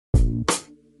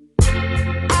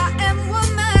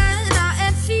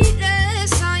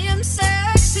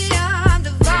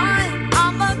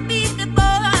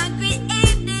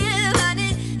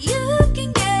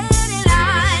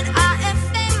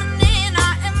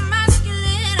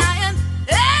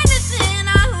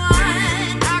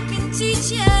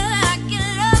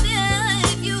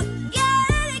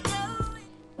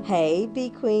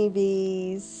Queen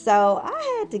Bees. So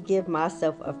I had to give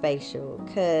myself a facial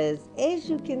because, as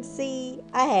you can see,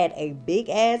 I had a big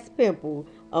ass pimple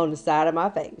on the side of my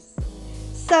face.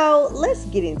 So let's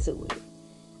get into it.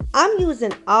 I'm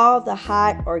using all the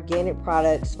hot organic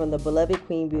products from the beloved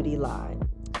Queen Beauty line.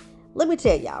 Let me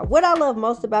tell y'all, what I love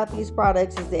most about these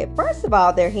products is that, first of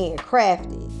all, they're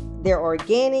handcrafted, they're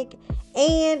organic,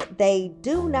 and they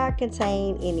do not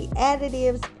contain any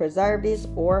additives, preservatives,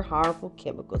 or harmful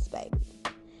chemicals, baby.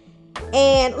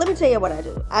 And let me tell you what I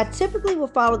do. I typically will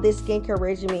follow this skincare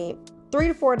regimen 3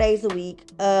 to 4 days a week,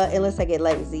 unless I get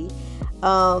lazy.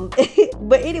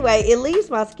 But anyway, it leaves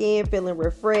my skin feeling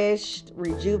refreshed,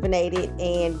 rejuvenated,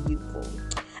 and youthful.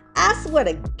 I swear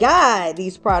to God,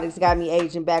 these products got me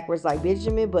aging backwards like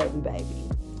Benjamin Button, baby.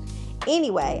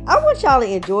 Anyway, I want y'all to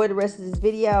enjoy the rest of this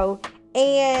video.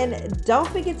 And don't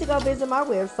forget to go visit my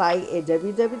website at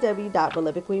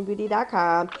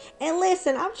www.belovedqueenbeauty.com. And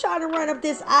listen, I'm trying to run up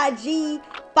this IG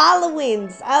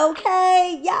followings,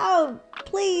 okay? Y'all,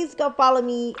 please go follow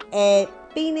me at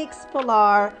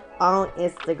PhoenixPilar on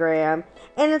Instagram.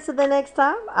 And until the next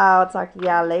time, I'll talk to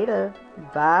y'all later.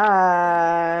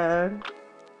 Bye.